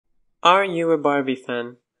Are you a Barbie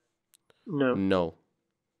fan? No. No.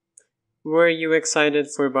 Were you excited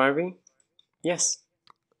for Barbie? Yes.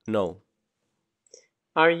 No.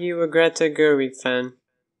 Are you a Greta Gerwig fan?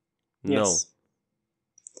 No. Yes.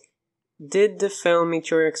 Did the film meet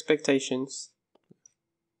your expectations?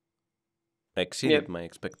 Exceeded Yep. my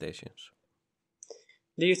expectations.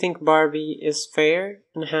 Do you think Barbie is fair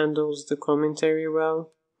and handles the commentary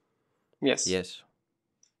well? Yes. Yes.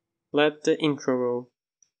 Let the intro roll.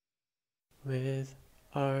 With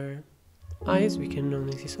our eyes, we can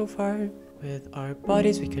only see so far. With our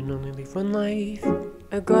bodies, we can only live one life.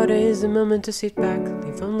 Agora is the moment to sit back,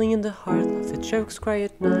 live only in the heart, laugh at jokes, cry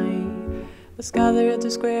at night. Let's gather at the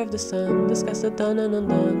square of the sun, discuss the done and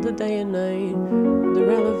undone, the day and night, the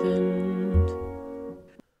relevant.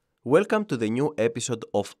 Welcome to the new episode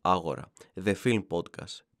of Agora, the film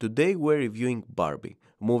podcast. Today we're reviewing Barbie,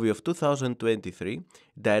 movie of 2023,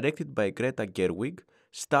 directed by Greta Gerwig,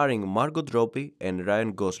 starring Margot Robbie and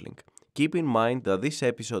Ryan Gosling. Keep in mind that this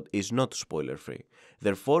episode is not spoiler-free,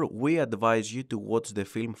 therefore we advise you to watch the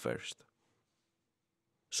film first.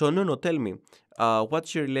 So Nuno, tell me,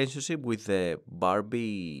 what's your relationship with the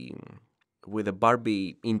Barbie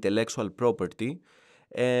intellectual property,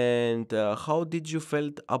 and how did you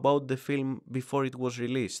felt about the film before it was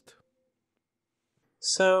released?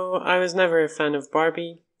 So, I was never a fan of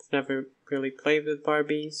Barbie, never really played with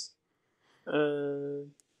Barbies.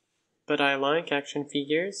 But I like action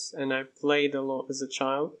figures, and I played a lot as a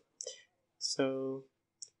child. So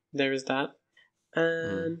there is that.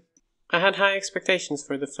 Mm. And I had high expectations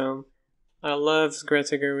for the film. I loved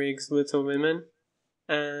Greta Gerwig's Little Women,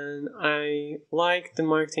 and I liked the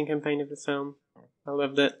marketing campaign of the film. I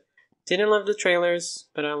loved it. Didn't love the trailers,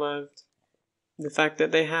 but I loved the fact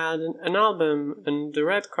that they had an album and the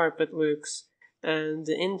red carpet looks and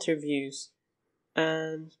the interviews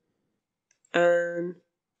and and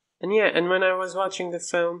and when I was watching the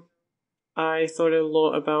film, I thought a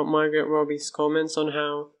lot about Margaret Robbie's comments on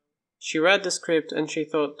how she read the script and she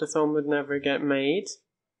thought the film would never get made.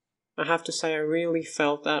 I have to say, I really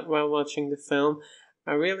felt that while watching the film.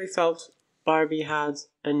 I really felt Barbie had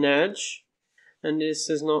an edge, and this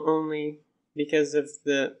is not only because of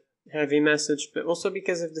the heavy message, but also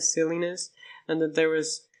because of the silliness, and that there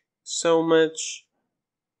was so much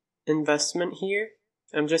investment here.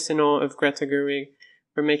 I'm just in awe of Greta Gerwig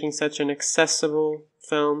for making such an accessible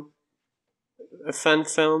film, a fun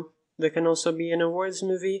film that can also be an awards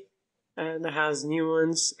movie and that has new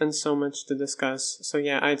ones and so much to discuss. So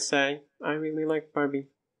yeah, I'd say I really like Barbie.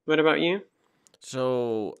 What about you?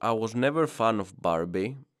 So I was never a fan of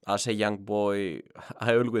Barbie. As a young boy,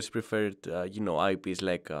 I always preferred, IPs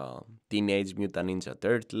like Teenage Mutant Ninja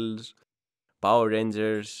Turtles, Power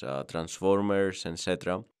Rangers, Transformers,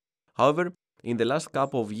 etc. However, in the last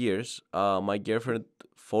couple of years, my girlfriend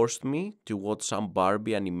forced me to watch some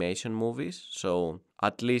Barbie animation movies. So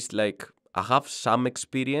at least like I have some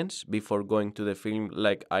experience before going to the film.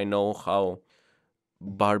 Like I know how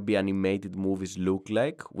Barbie animated movies look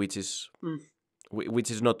like, Mm.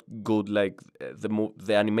 which is not good. Like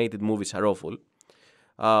the animated movies are awful,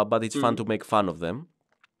 but it's fun Mm. to make fun of them.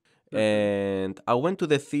 Mm-hmm. And I went to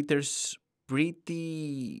the theaters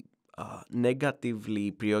pretty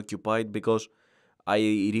negatively preoccupied because I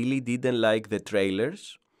really didn't like the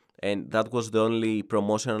trailers, and that was the only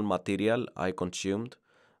promotional material I consumed.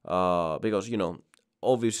 Because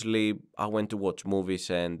obviously I went to watch movies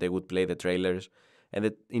and they would play the trailers,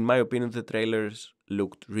 and in my opinion, the trailers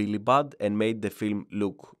looked really bad and made the film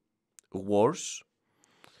look worse.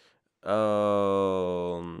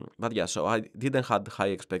 But yeah, so I didn't had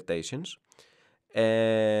high expectations.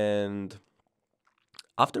 And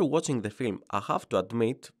after watching the film, I have to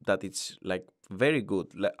admit that it's like very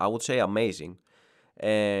good. Like, I would say amazing.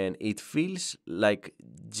 And it feels like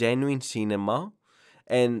genuine cinema.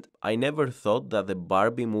 And I never thought that the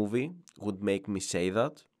Barbie movie would make me say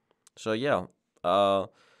that. So yeah, uh,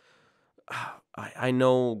 I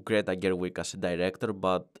know Greta Gerwig as a director,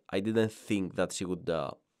 but I didn't think that she would,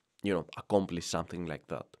 accomplish something like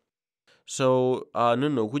that. So,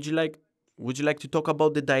 Nuno, would you like to talk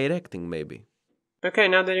about the directing maybe? Okay,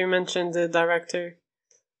 now that you mentioned the director,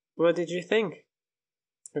 what did you think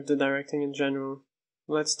of the directing in general?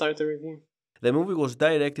 Let's start the review. The movie was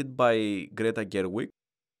directed by Greta Gerwig.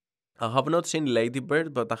 I have not seen Lady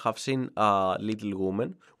Bird, but I have seen Little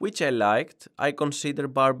Woman, which I liked. I consider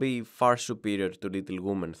Barbie far superior to Little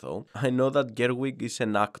Woman, though. I know that Gerwig is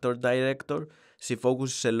an actor director. She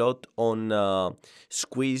focuses a lot on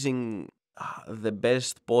squeezing the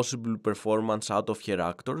best possible performance out of her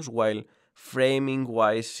actors, while framing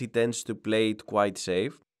wise, she tends to play it quite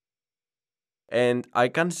safe. And I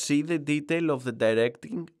can see the detail of the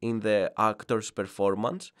directing in the actor's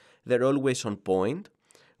performance. They're always on point.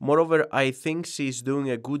 Moreover, I think she's doing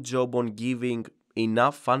a good job on giving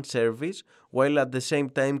enough fan service while at the same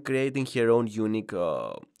time creating her own unique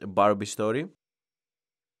Barbie story.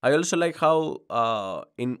 I also like how,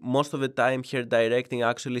 in most of the time, her directing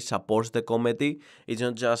actually supports the comedy. It's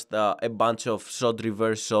not just a bunch of shot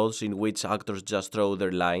reverse shots in which actors just throw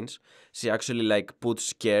their lines. She actually like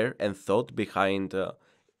puts care and thought behind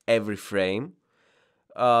every frame.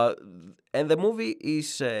 Uh, and the movie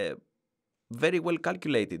is very well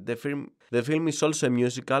calculated. The film is also a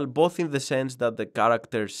musical, both in the sense that the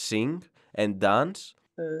characters sing and dance.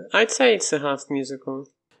 I'd say it's a half musical.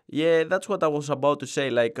 Yeah, that's what I was about to say.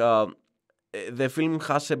 Like, the film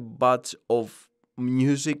has a bunch of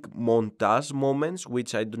music montage moments,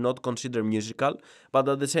 which I do not consider musical, but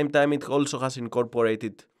at the same time, it also has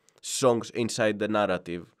incorporated songs inside the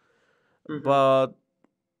narrative. Mm-hmm. But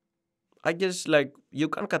I guess like you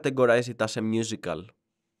can categorize it as a musical.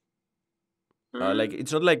 Like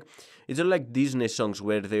it's not like Disney songs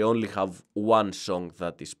where they only have one song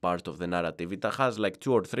that is part of the narrative. It has like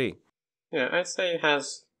two or three. Yeah, I'd say it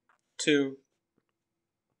has two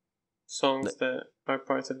songs that are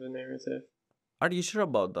part of the narrative. Are you sure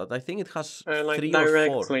about that? I think it has Like three or four.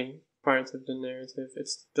 directly part of the narrative.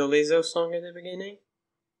 It's the Lizzo song at the beginning,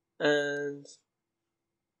 and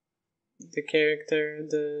the character,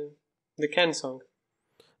 the Ken song.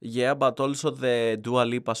 Yeah, but also the Dua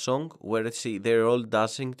Lipa song where they're all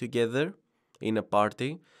dancing together in a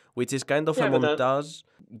party, which is kind of a Yeah, but that montage.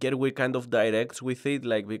 Gerwig kind of directs with it,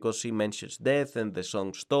 like because she mentions death and the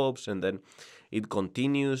song stops and then it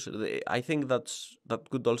continues. I think that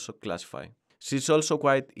could also classify. She's also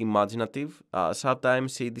quite imaginative.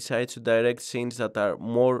 Sometimes she decides to direct scenes that are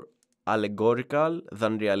more allegorical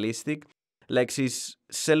than realistic. Like she's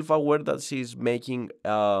self-aware that she's making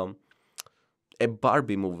a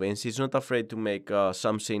Barbie movie, and she's not afraid to make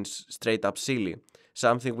some scenes straight up silly,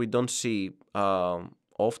 something we don't see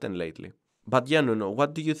often lately. But yeah, no,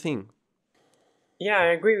 what do you think? Yeah, I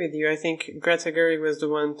agree with you. I think Greta Gerwig was the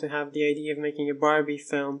one to have the idea of making a Barbie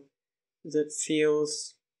film that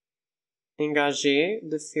feels engagé,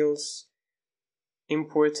 that feels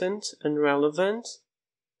important and relevant,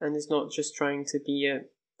 and is not just trying to be a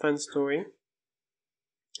fun story.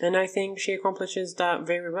 And I think she accomplishes that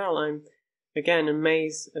very well. I'm, again,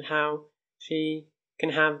 amazed at how she can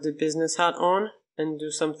have the business hat on and do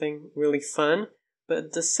something really fun, but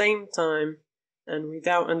at the same time, and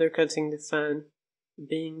without undercutting the fan,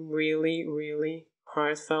 being really, really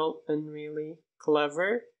heartfelt and really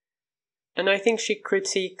clever. And I think she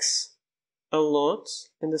critiques a lot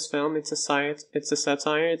in this film. It's a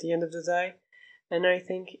satire at the end of the day. And I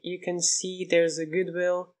think you can see there's a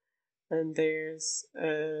goodwill and there's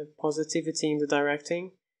a positivity in the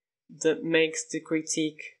directing that makes the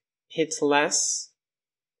critique hit less,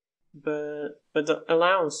 but that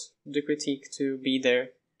allows the critique to be there.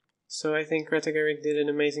 So I think Greta Gerwig did an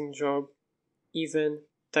amazing job, even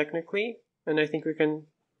technically, and I think we can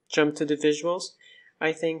jump to the visuals.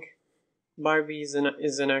 I think Barbie is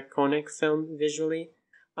an iconic film visually.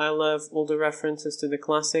 I love all the references to the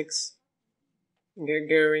classics.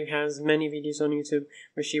 Gerwig has many videos on YouTube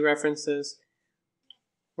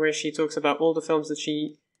where she talks about all the films that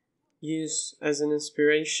she used as an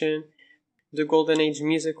inspiration, the Golden Age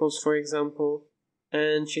musicals, for example,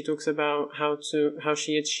 and she talks about how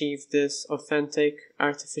she achieved this authentic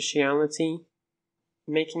artificiality,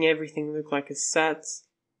 making everything look like a set,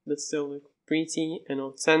 but still look pretty and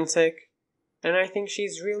authentic. And I think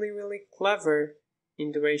she's really, really clever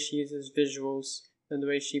in the way she uses visuals and the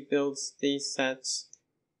way she builds these sets.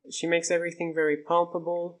 She makes everything very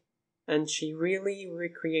palpable, and she really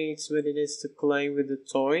recreates what it is to play with the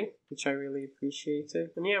toy, which I really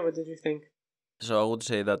appreciated. And yeah, what did you think? So I would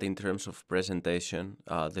say that in terms of presentation,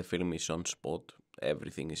 the film is on spot.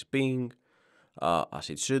 Everything is pink, as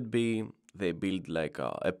it should be. They built like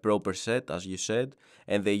a proper set, as you said,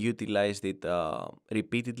 and they utilized it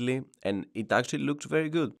repeatedly, and it actually looks very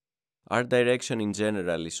good. Art direction in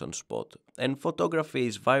general is on spot, and photography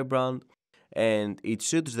is vibrant, and it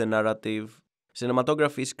suits the narrative.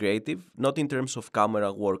 Cinematography is creative, not in terms of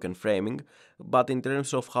camera work and framing, but in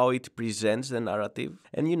terms of how it presents the narrative.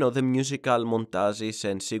 And the musical montages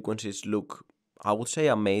and sequences look, I would say,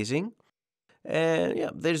 amazing. And yeah,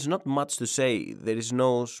 there's not much to say. There is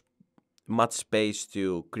no much space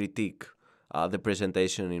to critique the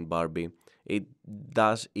presentation in Barbie. It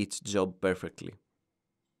does its job perfectly.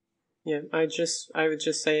 Yeah, I would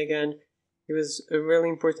just say again, it was a really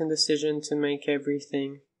important decision to make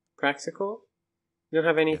everything practical. I don't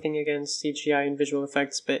have Yeah. anything against CGI and visual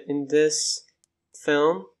effects, but in this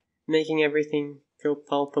film, making everything feel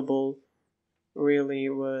palpable really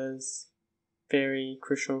was very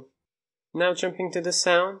crucial. Now jumping to the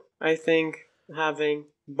sound, I think having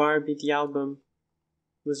Barbie the album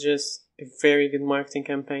was just a very good marketing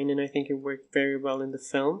campaign, and I think it worked very well in the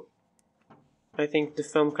film. I think the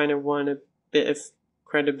film kind of won a bit of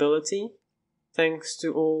credibility thanks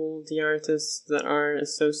to all the artists that are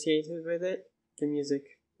associated with it. The music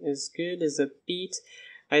is good, is upbeat.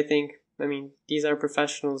 I mean, these are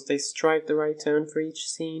professionals. They strike the right tone for each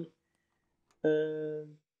scene.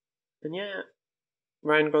 And yeah,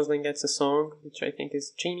 Ryan Gosling gets a song, which I think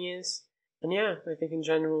is genius. And yeah, I think in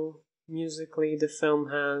general, musically, the film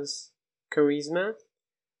has charisma.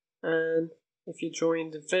 And if you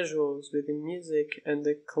join the visuals with the music and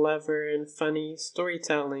the clever and funny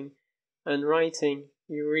storytelling and writing,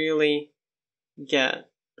 you really get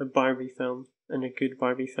a Barbie film and a good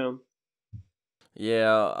Barbie film.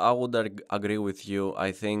 Yeah, I would agree with you.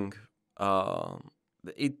 I think uh,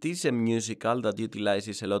 it is a musical that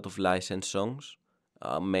utilizes a lot of licensed songs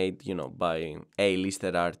made, by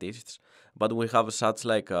A-lister artists. But we have such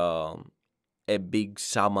like a big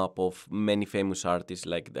sum up of many famous artists.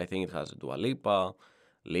 Like I think it has Dua Lipa,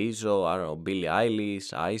 Lizzo, I don't know, Billie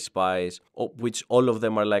Eilish, Ice Spice, which all of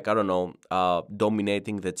them are like, I don't know,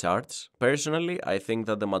 dominating the charts. Personally, I think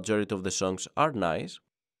that the majority of the songs are nice.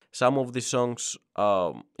 Some of the songs,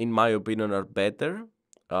 in my opinion, are better,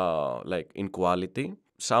 like in quality.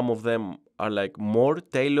 Some of them are like more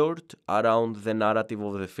tailored around the narrative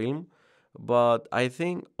of the film, but I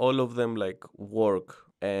think all of them like work,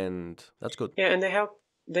 and that's good. Yeah, and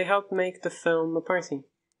they help make the film a party.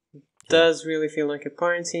 Yeah. Does really feel like a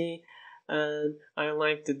party, and I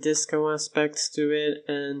like the disco aspects to it,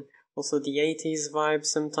 and also the 80s vibe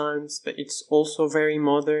sometimes, but it's also very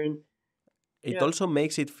modern. It Yeah, also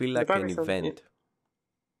makes it feel the like Barbie an film. Yeah. event.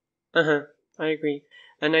 I agree.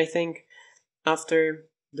 And I think after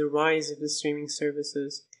the rise of the streaming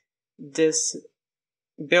services, this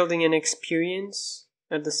building an experience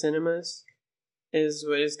at the cinemas is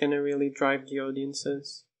what is going to really drive the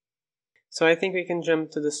audiences. So I think we can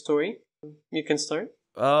jump to the story. You can start.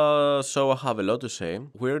 So I have a lot to say.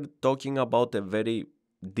 We're talking about a very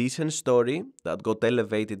decent story that got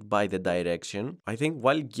elevated by the direction. I think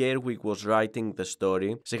while Gerwig was writing the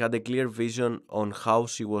story, she had a clear vision on how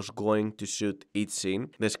she was going to shoot each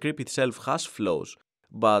scene. The script itself has flaws,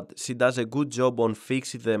 but she does a good job on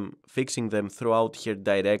fixing them throughout her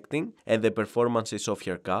directing and the performances of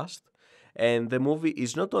her cast. And the movie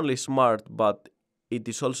is not only smart, but it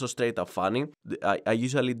is also straight up funny. I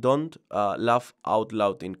usually don't laugh out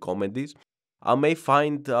loud in comedies. I may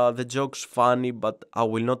find the jokes funny, but I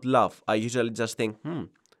will not laugh. I usually just think,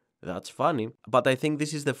 that's funny. But I think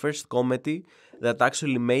this is the first comedy that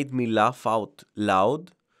actually made me laugh out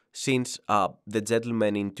loud since The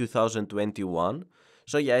Gentleman in 2021.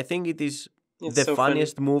 So yeah, I think it is It's the so funny.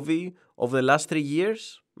 funniest movie of the last 3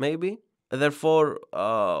 years, maybe. Therefore,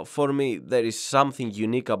 for me, there is something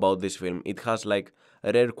unique about this film. It has like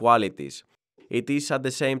rare qualities. It is at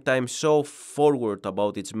the same time so forward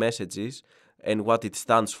about its messages and what it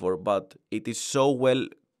stands for, but it is so well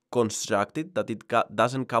constructed that it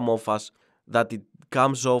doesn't come off as that it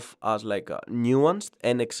comes off as like nuanced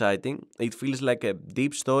and exciting. It feels like a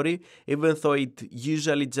deep story, even though it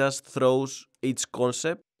usually just throws its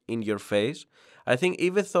concept in your face. I think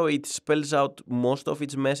even though it spells out most of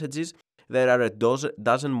its messages, there are a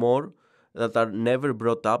dozen more that are never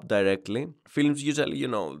brought up directly. Films usually,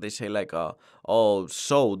 they say like, "Oh,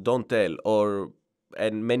 so don't tell,"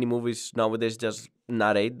 and many movies nowadays just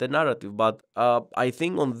narrate the narrative. But I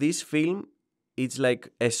think on this film, it's like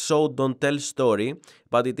a show don't tell story,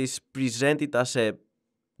 but it is presented as a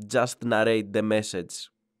just narrate the message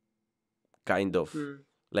kind of. Hmm.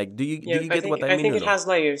 Like, do you do Yeah, you I get think what I I mean, think or it no? has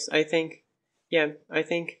layers. I think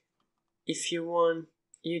if you want,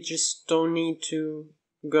 you just don't need to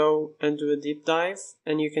go and do a deep dive,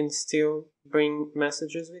 and you can still bring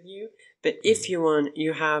messages with you. But if you want,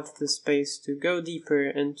 you have the space to go deeper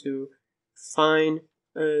and to find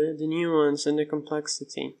the nuance and the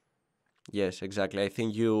complexity. Yes, exactly. I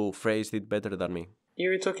think you phrased it better than me. You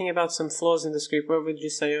were talking about some flaws in the script. What would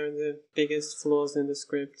you say are the biggest flaws in the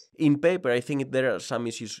script? In paper, I think there are some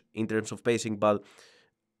issues in terms of pacing, but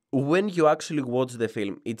when you actually watch the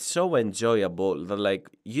film, it's so enjoyable that like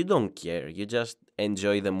you don't care. You just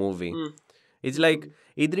enjoy the movie. Mm. It's like Mm.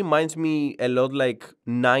 it reminds me a lot like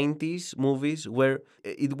 90s movies where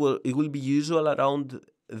it will be usual around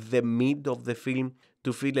the mid of the film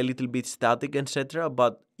to feel a little bit static, etc.,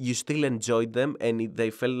 but you still enjoyed them and they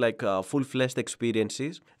felt like full-fledged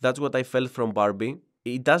experiences. That's what I felt from Barbie.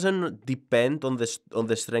 it doesn't depend on on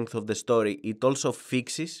the strength of the story. It also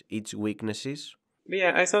fixes its weaknesses. But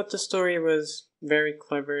yeah, I thought the story was very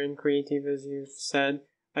clever and creative, as you've said.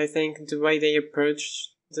 I think the way they approached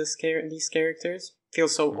these characters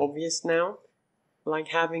feels so obvious now. Like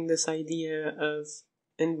having this idea of,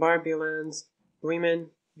 in Barbie lands,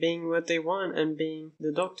 women being what they want and being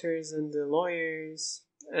the doctors and the lawyers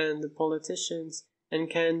and the politicians, and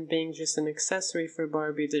Ken being just an accessory for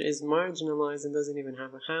Barbie that is marginalized and doesn't even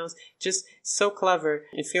have a house. Just so clever.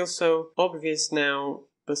 It feels so obvious now,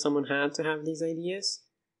 but someone had to have these ideas.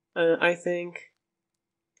 I think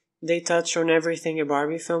they touch on everything a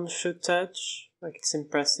Barbie film should touch. Like, it's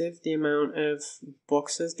impressive the amount of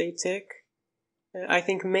boxes they tick. I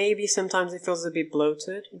think maybe sometimes it feels a bit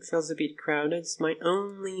bloated. It feels a bit crowded. It's my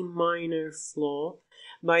only minor flaw.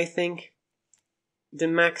 But I think the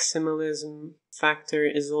maximalism factor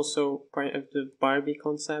is also part of the Barbie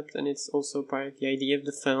concept, and it's also part of the idea of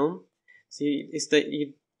the film. So it's that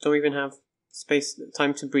you don't even have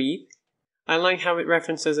time to breathe. I like how it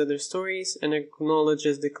references other stories and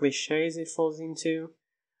acknowledges the cliches it falls into.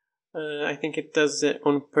 I think it does it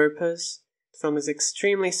on purpose. The film is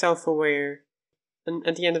extremely self-aware, and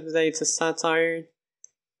at the end of the day, it's a satire.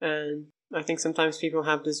 And I think sometimes people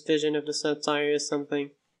have this vision of the satire as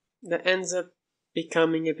something that ends up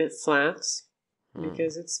becoming a bit flat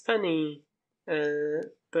because it's funny.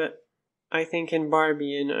 But I think in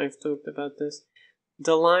Barbie, and I've talked about this,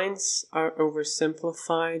 the lines are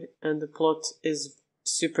oversimplified and the plot is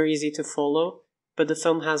super easy to follow, but the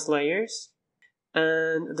film has layers.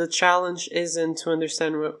 And the challenge isn't to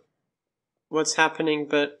understand what's happening,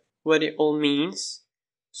 but what it all means.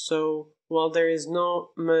 So while there is not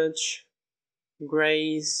much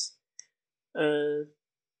grace in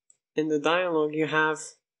the dialogue, you have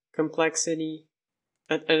complexity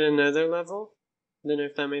at another level. I don't know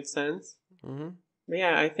if that made sense. Mm-hmm. But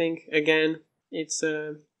yeah, I think, again, it's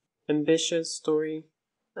a ambitious story,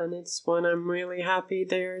 and it's one I'm really happy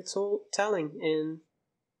they're telling in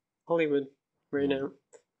Hollywood right now.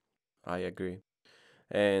 I agree.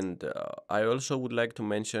 And I also would like to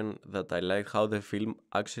mention that I like how the film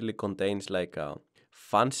actually contains like a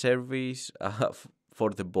fan service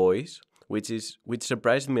for the boys, which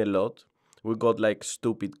surprised me a lot. We got like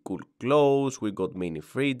stupid cool clothes, we got mini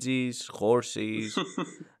fridges, horses,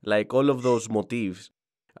 like all of those motifs.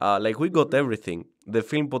 Like we got everything. The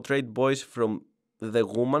film portrayed boys from the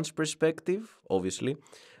woman's perspective, obviously,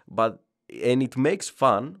 but and it makes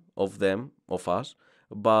fun of them, of us,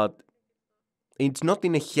 but it's not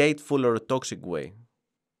in a hateful or a toxic way.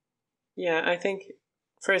 Yeah, I think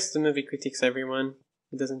first the movie critiques everyone.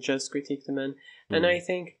 It doesn't just critique the men. And I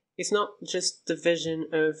think it's not just the vision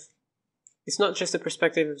of, it's not just the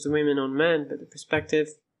perspective of the women on men, but the perspective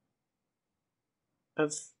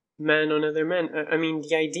of men on other men. I mean,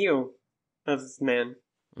 the ideal of men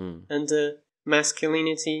and the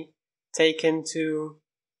masculinity taken to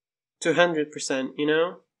 200%, you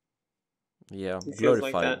know? Yeah, It feels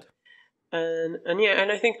like glorified. that. And yeah,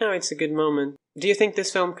 and I think now it's a good moment. Do you think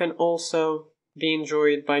this film can also be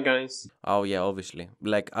enjoyed by guys? Oh yeah, obviously.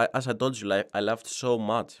 Like as I told you, like I laughed so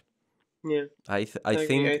much. Yeah, I I agree. I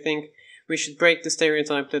think think we should break the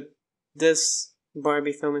stereotype that this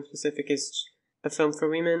Barbie film in specific is a film for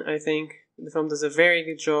women. I think the film does a very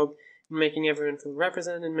good job in making everyone feel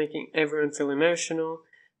represented, and making everyone feel emotional,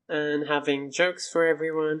 and having jokes for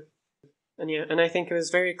everyone. And yeah, and I think it was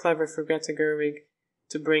very clever for Greta Gerwig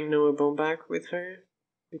to bring Noah Baumbach with her,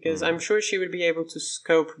 because I'm sure she would be able to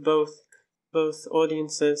scope both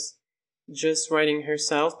audiences just writing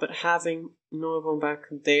herself, but having Noah Baumbach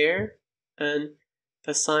there and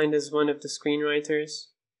assigned as one of the screenwriters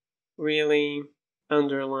really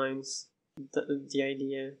underlines the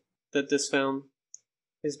idea that this film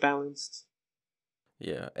is balanced.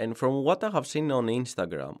 yeah. And from what I have seen on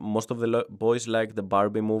Instagram, most of the boys like the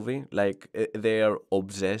Barbie movie. Like they are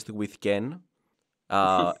obsessed with Ken.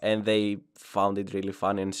 And they found it really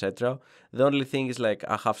funny, etc. The only thing is like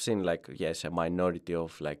I have seen like yes a minority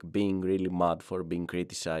of like being really mad for being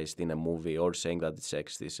criticized in a movie or saying that it's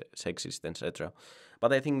sexist, etc.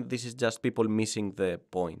 But I think this is just people missing the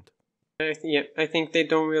point. I think they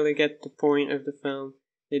don't really get the point of the film.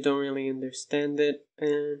 They don't really understand it,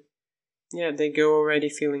 and yeah, they go already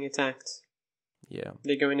feeling attacked. Yeah.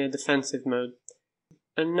 They go in a defensive mode.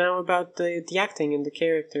 And now about the acting and the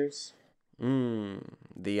characters.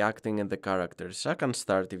 The acting and the characters. I can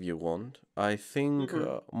start if you want. I think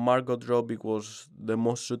Mm-hmm. Margot Robbie was the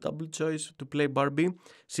most suitable choice to play Barbie.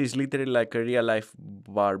 She's literally like a real life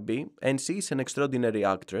Barbie, and she's an extraordinary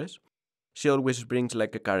actress. She always brings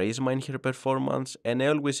like a charisma in her performance, and I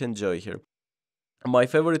always enjoy her. My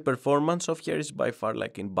favorite performance of her is by far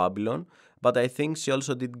like in Babylon, but I think she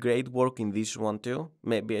also did great work in this one too.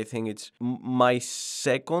 Maybe I think it's my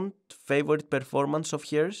second favorite performance of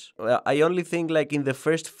hers. I only think like in the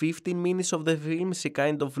first 15 minutes of the film she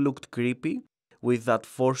kind of looked creepy with that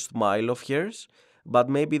forced smile of hers, but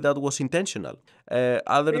maybe that was intentional.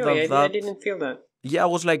 Other Really, than I that, didn't feel that. yeah, I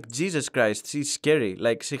was like, Jesus Christ, she's scary.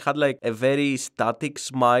 Like she had like a very static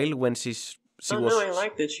smile when she Oh no, I was.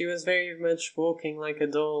 liked it. She was very much walking like a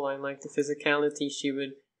doll. I liked the physicality. She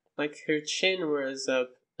would, like, her chin was up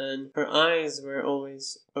and her eyes were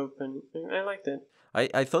always open. I liked it.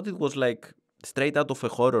 I thought it was like straight out of a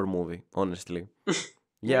horror movie, honestly.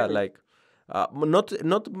 Yeah, Really? like not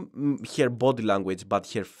her body language, but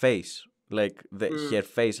her face, like her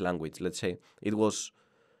face language. Let's say it was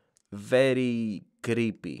very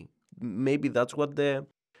creepy. Maybe that's what the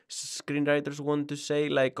screenwriters want to say.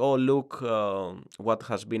 Like, oh look, what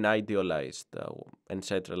has been idealized,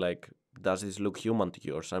 etc. Like, does this look human to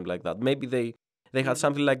you or something like that? Maybe they had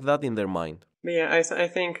something like that in their mind. But yeah, I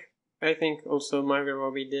think also Margot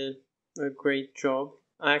Robbie did a great job.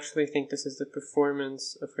 I actually think this is the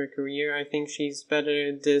performance of her career. I think she's better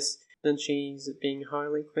at this than she's being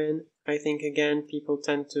Harley Quinn. I think again people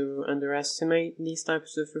tend to underestimate these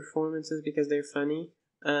types of performances because they're funny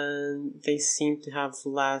and they seem to have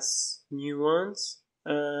less nuance.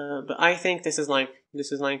 But I think this is like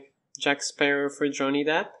Jack Sparrow for Johnny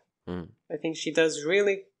Depp. I think she does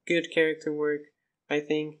really good character work. I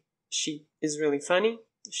think she is really funny.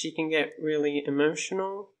 She can get really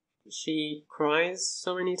emotional. She cries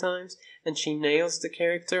so many times and she nails the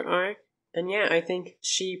character arc. And yeah, I think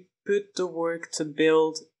she put the work to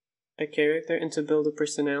build a character and to build a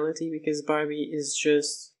personality because Barbie is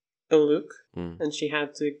just a look and she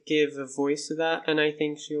had to give a voice to that. And I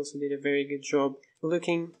think she also did a very good job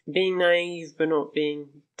being naive but not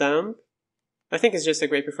being dumb. I think it's just a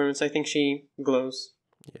great performance. I think she glows.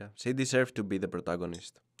 Yeah, she deserved to be the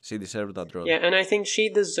protagonist. She deserved that role. Yeah, and I think she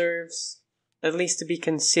deserves at least to be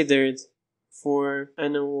considered for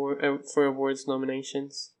an award for awards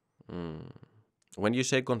nominations. When you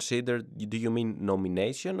say considered, do you mean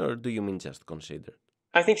nomination or do you mean just considered?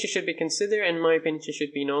 I think she should be considered, and in my opinion, she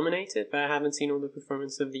should be nominated, but I haven't seen all the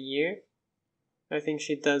performance of the year. I think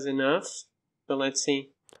she does enough, but let's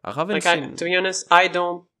see. I haven't seen. To be honest, I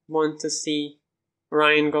don't want to see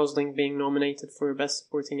Ryan Gosling being nominated for Best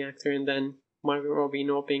Supporting Actor and then Margot Robbie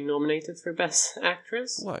not being nominated for Best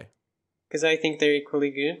Actress. Why? Because I think they're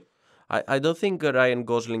equally good. I don't think Ryan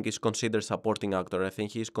Gosling is considered supporting actor. I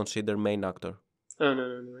think he's considered main actor. Oh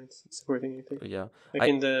no! It's supporting actor. Yeah, like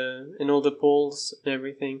in all the polls and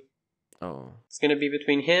everything. Oh, it's gonna be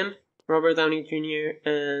between him, Robert Downey Jr.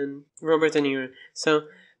 and Robert De Niro. So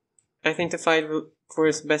I think the fight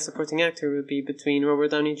for Best Supporting Actor will be between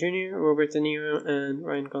Robert Downey Jr., Robert De Niro, and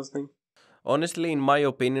Ryan Gosling. Honestly, in my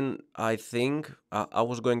opinion, I think I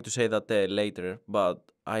was going to say that later,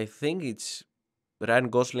 but I think it's Ryan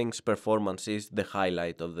Gosling's performance is the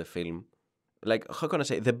highlight of the film. Like, how can I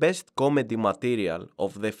say? The best comedy material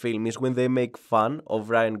of the film is when they make fun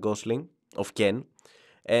of Ryan Gosling, of Ken.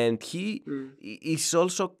 And he is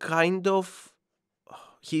also kind of...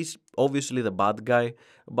 He's obviously the bad guy,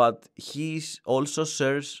 but he also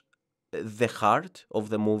serves the heart of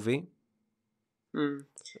the movie.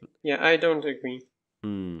 Yeah, I don't agree.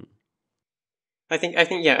 I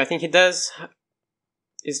think he does.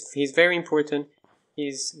 He's very important.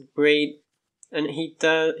 He's great. And he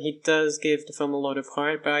does give the film a lot of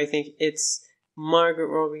heart, but I think it's Margot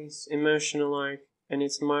Robbie's emotional arc and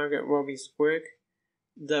it's Margot Robbie's work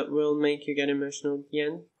that will make you get emotional at the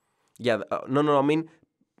end. Yeah, no, I mean,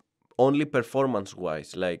 only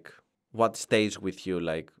performance-wise, like, what stays with you,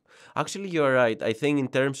 like... Actually, you're right. I think in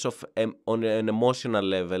terms of, on an emotional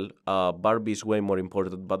level, Barbie is way more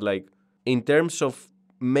important, but, like, in terms of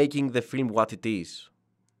making the film what it is...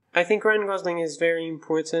 I think Ryan Gosling is very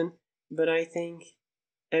important. But I think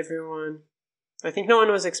no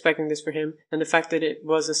one was expecting this for him. And the fact that it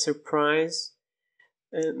was a surprise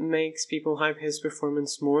makes people hype his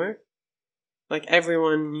performance more. Like,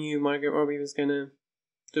 everyone knew Margot Robbie was going to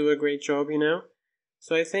do a great job, you know?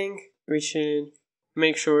 So I think we should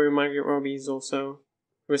make sure Margot Robbie is also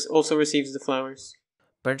receives the flowers.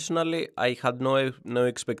 Personally, I had no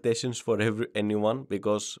expectations for anyone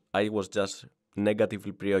because I was just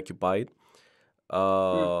negatively preoccupied.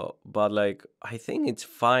 But like I think it's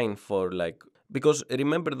fine for like, because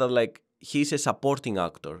remember that like he's a supporting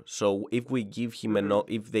actor, so if we give him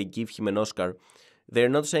if they give him an Oscar, they're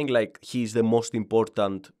not saying like he's the most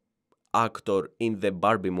important actor in the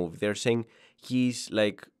Barbie movie. They're saying he's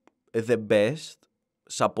like the best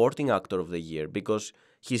supporting actor of the year because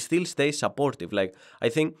he still stays supportive. Like, I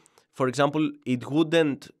think, for example, it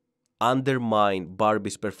wouldn't undermine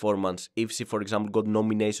Barbie's performance if she, for example, got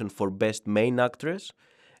nomination for Best Main Actress,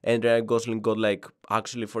 and Ryan Gosling got, like,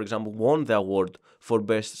 actually, for example, won the award for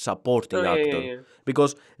Best Supporting Oh yeah, yeah, Actor, yeah.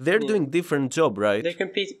 because they're Yeah. doing different job, right? They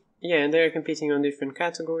compete. Yeah, and they're competing on different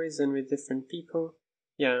categories and with different people.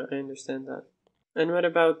 Yeah, I understand that. And what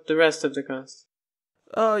about the rest of the cast?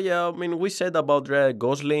 Oh yeah, I mean, we said about Ryan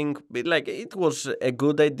Gosling, but, like, it was a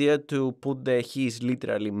good idea to put the "he's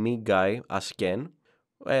literally me" guy as Ken,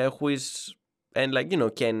 who is, and, like,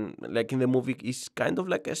 Ken, like in the movie, is kind of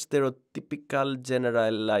like a stereotypical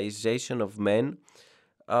generalization of men.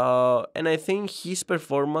 And I think his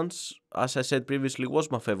performance, as I said previously,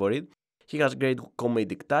 was my favorite. He has great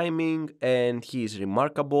comedic timing, and he is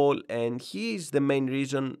remarkable, and he is the main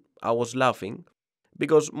reason I was laughing,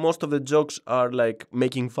 because most of the jokes are like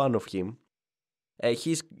making fun of him.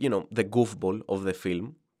 He's, the goofball of the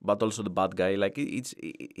film, but also the bad guy. Like,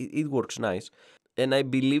 it works nice. And I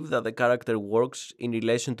believe that the character works in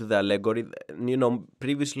relation to the allegory.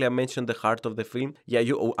 Previously I mentioned the heart of the film. Yeah,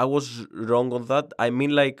 I was wrong on that. I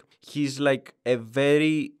mean, like, he's like a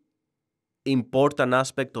very important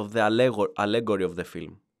aspect of the allegory of the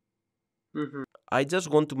film. Mm-hmm. I just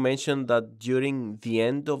want to mention that during the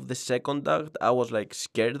end of the second act, I was, like,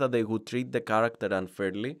 scared that they would treat the character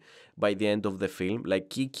unfairly by the end of the film, like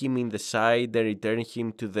kick him in the side and return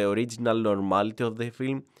him to the original normality of the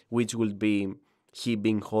film, which would be he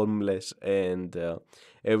being homeless and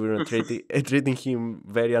everyone treating him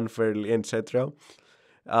very unfairly, etc.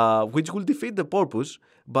 Which will defeat the purpose,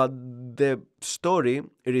 but the story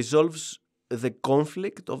resolves the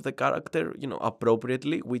conflict of the character,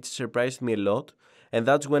 appropriately, which surprised me a lot. And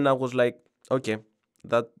that's when I was like, okay,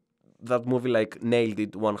 that that movie, like, nailed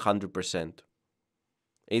it 100%.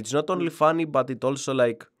 It's not only funny, but it also,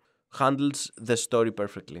 like, handles the story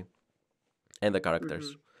perfectly and the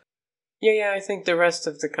characters. Yeah, I think the rest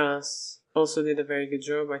of the cast also did a very good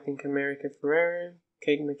job. I think America Ferrera,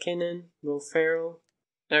 Kate McKinnon, Will Ferrell,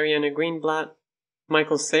 Ariana Greenblatt,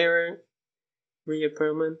 Michael Cera, Rhea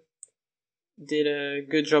Perlman did a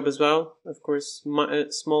good job as well. Of course,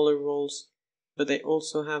 smaller roles, but they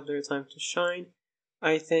also have their time to shine.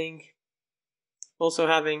 I think also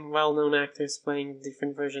having well-known actors playing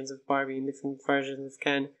different versions of Barbie and different versions of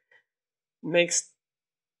Ken makes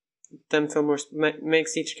them feel more,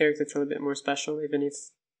 makes each character feel a bit more special, even if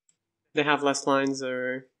they have less lines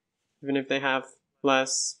or even if they have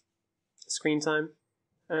less screen time.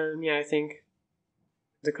 And yeah, I think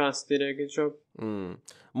the cast did a good job.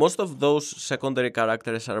 Most of those secondary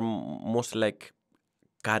characters are most like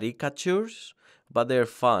caricatures, but they're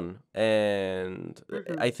fun. And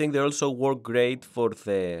I think they also work great for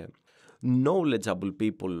the knowledgeable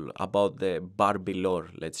people about the Barbie lore,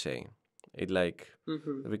 let's say. It, like,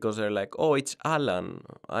 because they're like, oh, it's Alan,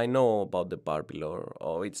 I know about the Barbie lore.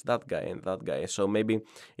 Oh, it's that guy and that guy. So maybe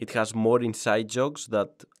it has more inside jokes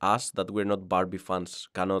that us, that we're not Barbie fans,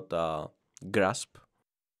 cannot grasp.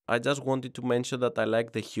 I just wanted to mention that I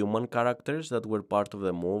like the human characters that were part of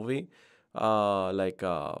the movie, like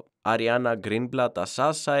Ariana Greenblatt as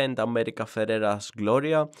Sasha and America Ferrera as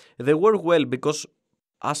Gloria. They work well because,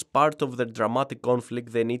 as part of the dramatic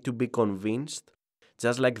conflict, they need to be convinced,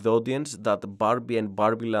 just like the audience, that Barbie and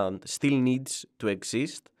Barbieland still needs to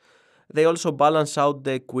exist. They also balance out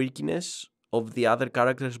the quirkiness of the other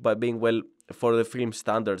characters by being, well, for the film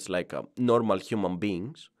standards, like normal human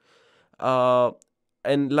beings. Uh,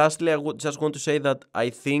 and lastly, I would just want to say that I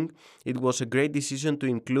think it was a great decision to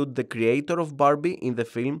include the creator of Barbie in the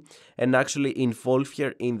film and actually involve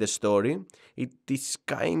her in the story. It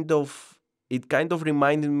kind of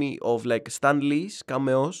reminded me of, like, Stan Lee's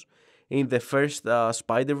cameos in the first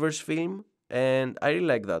Spider-Verse film, and I really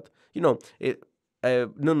like that. No,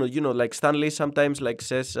 like, Stan Lee sometimes, like,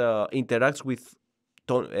 says interacts with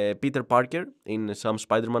Peter Parker in some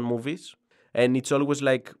Spider-Man movies, and it's always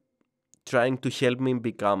like trying to help him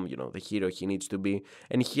become, the hero he needs to be.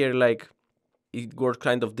 And here, like, it works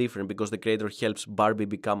kind of different because the creator helps Barbie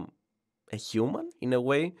become a human in a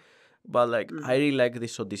way. But, like, I really like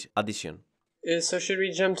this addition. So should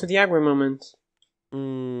we jump to the Agora moment?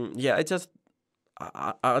 Yeah, I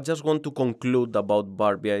just want to conclude about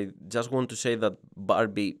Barbie. I just want to say that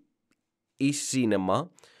Barbie is cinema,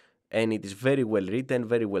 and it is very well written,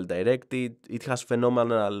 very well directed. It has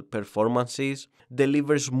phenomenal performances,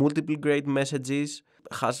 delivers multiple great messages,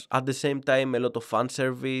 has at the same time a lot of fan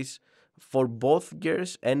service for both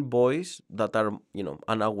girls and boys that are,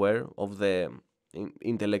 unaware of the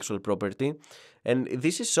intellectual property. And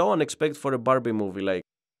this is so unexpected for a Barbie movie. Like,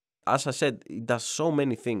 as I said, it does so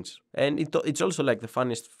many things, and it's also, like, the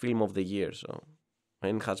funniest film of the year. So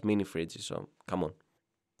and it has mini fridges, so come on.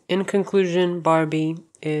 In conclusion, Barbie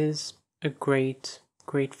is a great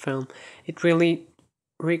film. It really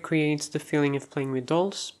recreates the feeling of playing with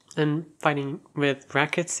dolls and fighting with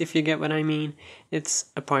rackets, if you get what I mean.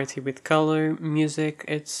 It's a party with color, music,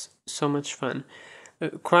 it's so much fun.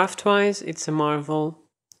 Craft wise, it's a marvel.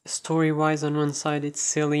 Story wise, on one side, it's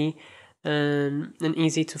silly and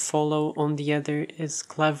easy to follow, on the other, is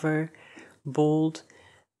clever, bold,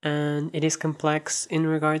 and it is complex in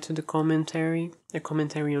regard to the commentary, a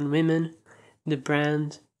commentary on women, the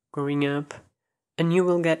brand, growing up, and you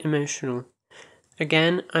will get emotional.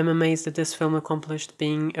 Again, I'm amazed that this film accomplished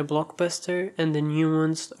being a blockbuster and a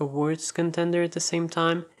nuanced awards contender at the same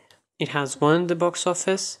time. It has won the box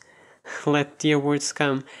office. Let the awards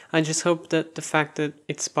come. I just hope that the fact that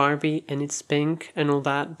it's Barbie and it's pink and all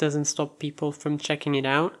that doesn't stop people from checking it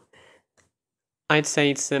out. I'd say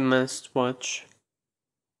it's a must watch.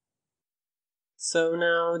 So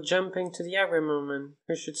now, jumping to the Abreu moment,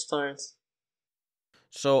 who should start?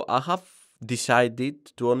 So I have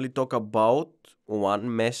decided to only talk about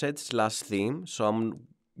one message slash theme. So I'm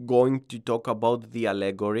going to talk about the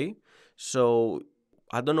allegory. So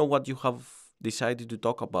I don't know what you have decided to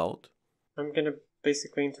talk about. I'm gonna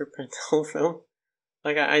basically interpret the whole film.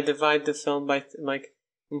 Like I divide the film by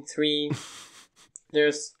in three.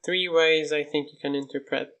 There's three ways I think you can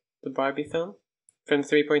interpret the Barbie film from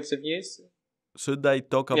 3 points of views. Should I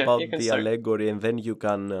talk Yeah, you about can the start. allegory and then you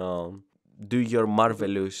can do your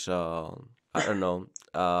marvelous, I don't know,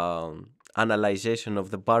 analyzation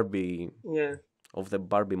of the Barbie Yeah,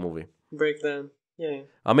 movie? breakdown. Yeah.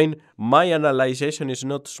 I mean, my analyzation is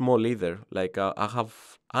not small either. Like, I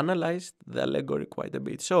have analyzed the allegory quite a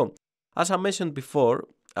bit. So, as I mentioned before,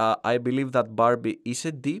 I believe that Barbie is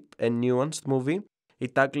a deep and nuanced movie.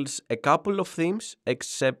 It tackles a couple of themes,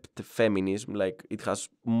 except feminism. Like, it has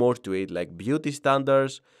more to it, like beauty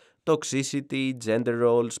standards, toxicity, gender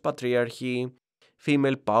roles, patriarchy,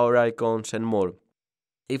 female power icons, and more.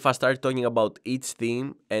 If I start talking about each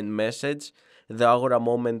theme and message, the Agora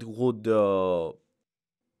moment would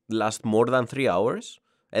last more than 3 hours,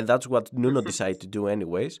 and that's what Nuno decided to do,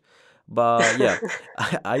 anyways. But yeah,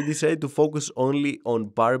 I decided to focus only on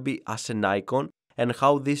Barbie as an icon and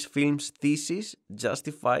how this film's thesis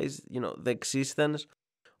justifies, the existence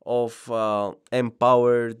of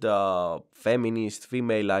empowered feminist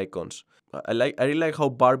female icons. I really like how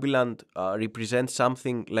Barbieland represents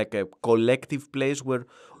something like a collective place where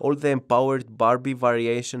all the empowered Barbie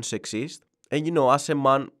variations exist. And as a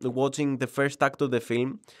man watching the first act of the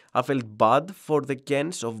film, I felt bad for the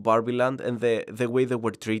Kens of Barbieland and the way they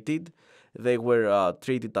were treated. They were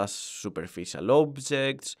treated as superficial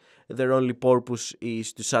objects. Their only purpose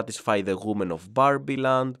is to satisfy the women of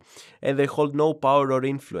Barbieland, and they hold no power or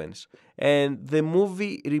influence. And the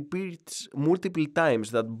movie repeats multiple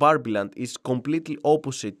times that Barbieland is completely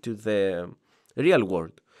opposite to the real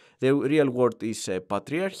world. The real world is a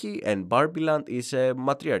patriarchy and Barbieland is a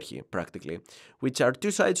matriarchy, practically, which are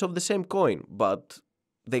two sides of the same coin, but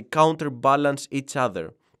they counterbalance each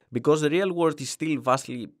other. Because the real world is still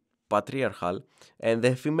vastly patriarchal and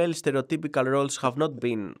the female stereotypical roles have not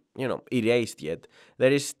been, erased yet,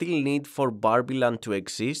 there is still need for Barbieland to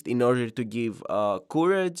exist in order to give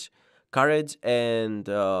courage, and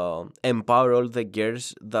empower all the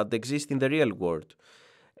girls that exist in the real world.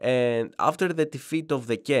 And after the defeat of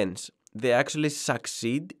the Kens, they actually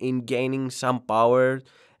succeed in gaining some power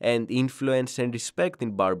and influence and respect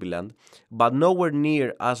in Barbieland, but nowhere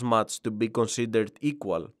near as much to be considered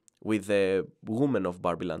equal with the women of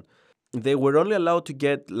Barbieland. They were only allowed to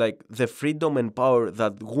get like the freedom and power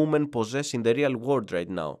that women possess in the real world right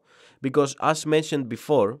now. Because as mentioned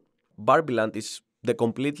before, Barbieland is the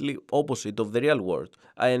completely opposite of the real world.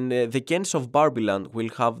 And the Kens of Barbieland will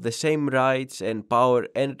have the same rights and power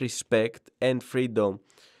and respect and freedom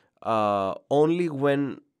only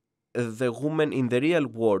when the women in the real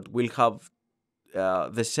world will have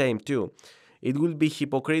the same too. It will be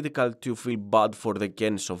hypocritical to feel bad for the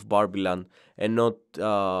Kens of Barbieland and not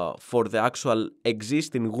for the actual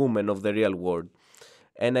existing women of the real world.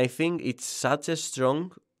 And I think it's such a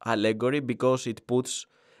strong allegory because it puts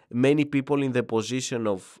many people in the position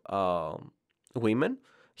of women,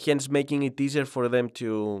 hence making it easier for them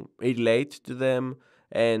to relate to them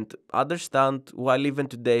and understand while even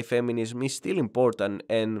today feminism is still important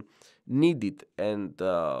and needed, and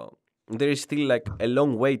there is still like a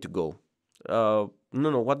long way to go. No,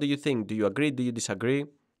 what do you think? Do you agree? Do you disagree?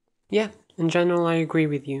 Yeah, in general, I agree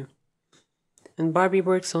with you. And Barbie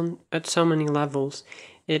works on at so many levels.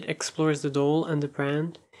 It explores the doll and the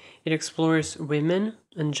brand. It explores women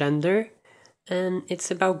and gender, and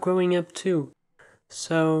it's about growing up too.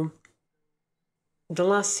 So the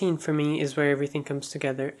last scene for me is where everything comes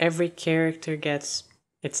together. Every character gets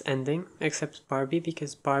its ending, except Barbie,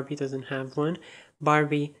 because Barbie doesn't have one.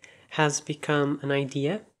 Barbie has become an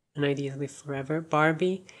idea to live forever.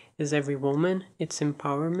 Barbie is every woman, it's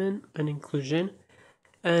empowerment and inclusion.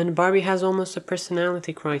 And Barbie has almost a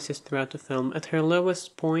personality crisis throughout the film. At her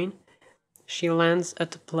lowest point, she lands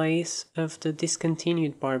at the place of the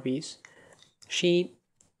discontinued Barbies. She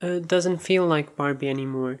doesn't feel like Barbie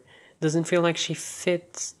anymore. Doesn't feel like she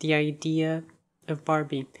fits the idea of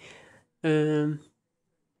Barbie. And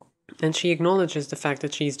she acknowledges the fact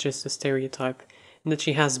that she's just a stereotype and that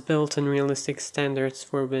she has built unrealistic standards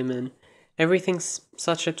for women. Everything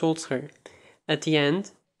Sacha told her. At the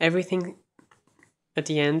end, everyone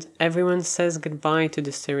says goodbye to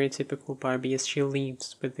the stereotypical Barbie as she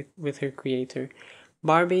leaves with her creator.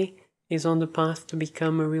 Barbie is on the path to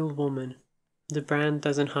become a real woman. The brand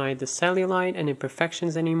doesn't hide the cellulite and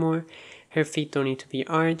imperfections anymore. Her feet don't need to be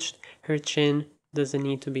arched. Her chin doesn't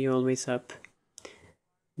need to be always up.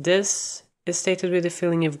 This is stated with a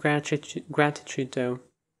feeling of gratitude though.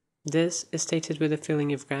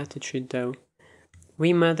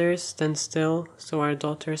 We mothers stand still so our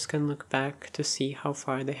daughters can look back to see how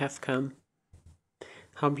far they have come.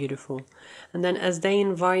 How beautiful. And then as they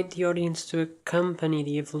invite the audience to accompany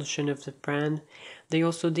the evolution of the brand, they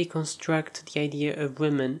also deconstruct the idea of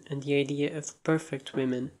women and the idea of perfect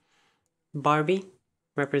women. Barbie,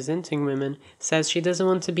 representing women, says she doesn't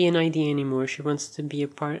want to be an idea anymore, she wants to be a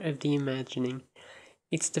part of the imagining.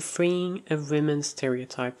 It's the freeing of women's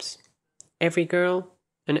stereotypes. Every girl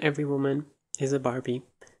and every woman is a Barbie.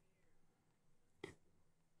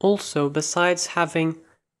 Also, besides having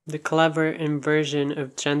the clever inversion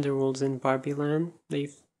of gender roles in Barbie Land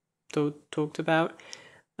they've talked about,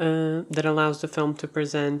 that allows the film to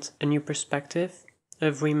present a new perspective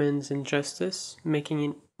of women's injustice, making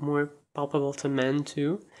it more palpable to men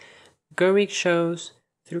too. Gerwig shows,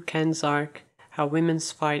 through Ken's arc, how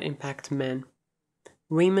women's fight impact men.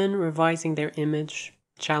 Women revising their image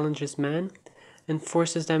challenges men and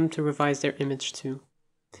forces them to revise their image too.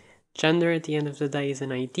 Gender, at the end of the day, is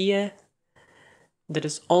an idea that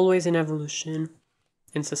is always in evolution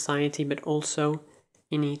in society, but also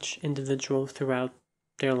in each individual throughout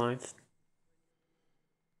their life.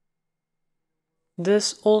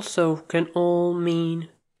 This also can all mean,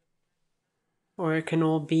 or it can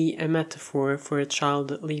all be a metaphor for a child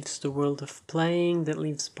that leaves the world of playing, that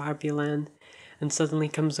leaves Barbie Land, and suddenly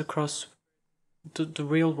comes across the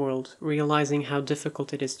real world, realizing how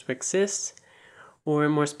difficult it is to exist, or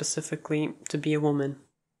more specifically, to be a woman.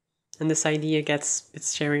 And this idea gets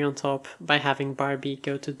its cherry on top by having Barbie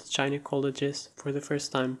go to the China colleges for the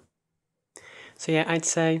first time. So yeah, I'd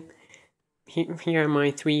say here are my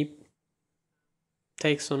 3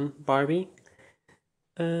 takes on Barbie.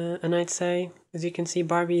 And I'd say, as you can see,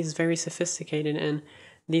 Barbie is very sophisticated, and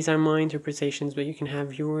these are my interpretations, but you can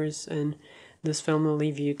have yours, and this film will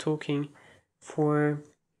leave you talking for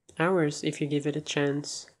hours if you give it a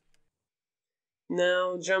chance.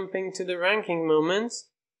 Now, jumping to the ranking moments,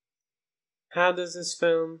 how does this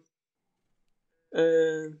film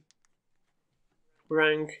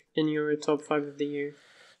rank in your top 5 of the year?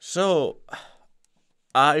 So,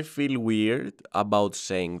 I feel weird about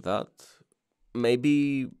saying that.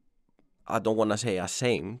 Maybe I don't want to say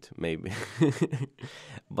ashamed, maybe.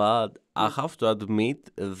 But I have to admit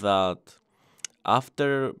that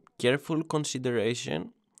after careful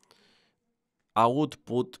consideration, I would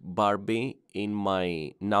put Barbie in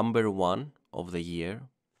my number 1 of the year.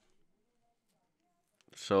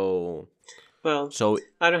 So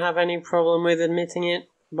I don't have any problem with admitting it.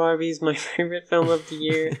 Barbie's my favorite film of the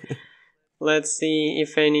year. Let's see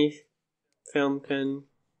if any film can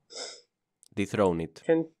dethrone it.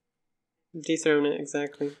 Can dethrone it,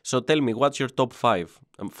 exactly. So tell me, what's your top 5?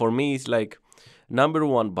 For me, it's like number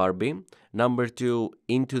 1, Barbie. Number 2,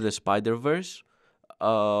 Into the Spider-Verse.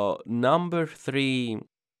 Number 3,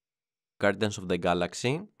 Guardians of the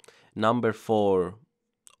Galaxy. Number 4,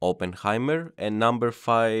 Oppenheimer. And number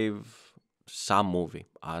 5, some movie.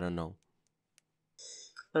 I don't know.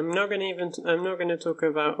 I'm not gonna talk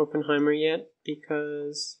about Oppenheimer yet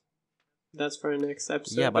because that's for our next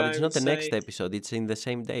episode. Yeah, but it's not the next episode. It's in the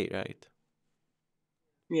same day, right?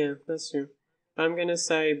 Yeah, that's true. I'm gonna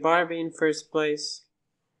say Barbie in first place,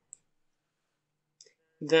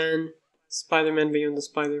 then Spider-Man Beyond the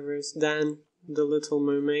Spider-Verse, then The Little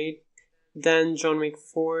Mermaid, then John Wick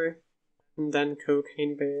 4, and then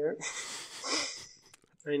Cocaine Bear.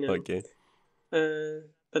 I know. Okay.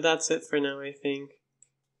 But that's it for now, I think.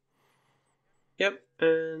 Yep,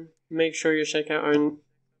 and make sure you check out our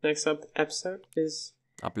next episode. Is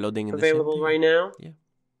uploading in available the same right now. Yeah.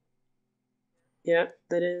 Yeah,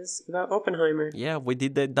 that is about Oppenheimer. Yeah, we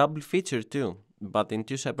did a double feature too, but in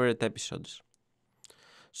two separate episodes.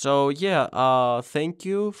 So yeah, thank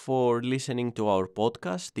you for listening to our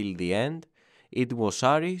podcast till the end. It was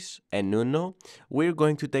Aris and Nuno. We're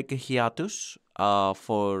going to take a hiatus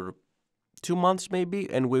for 2 months maybe,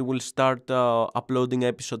 and we will start uploading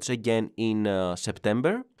episodes again in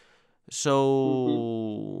September. Hmm.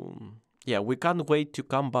 So yeah, we can't wait to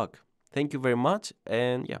come back. Thank you very much,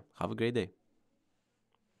 and yeah, have a great day.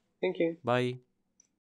 Thank you. Bye.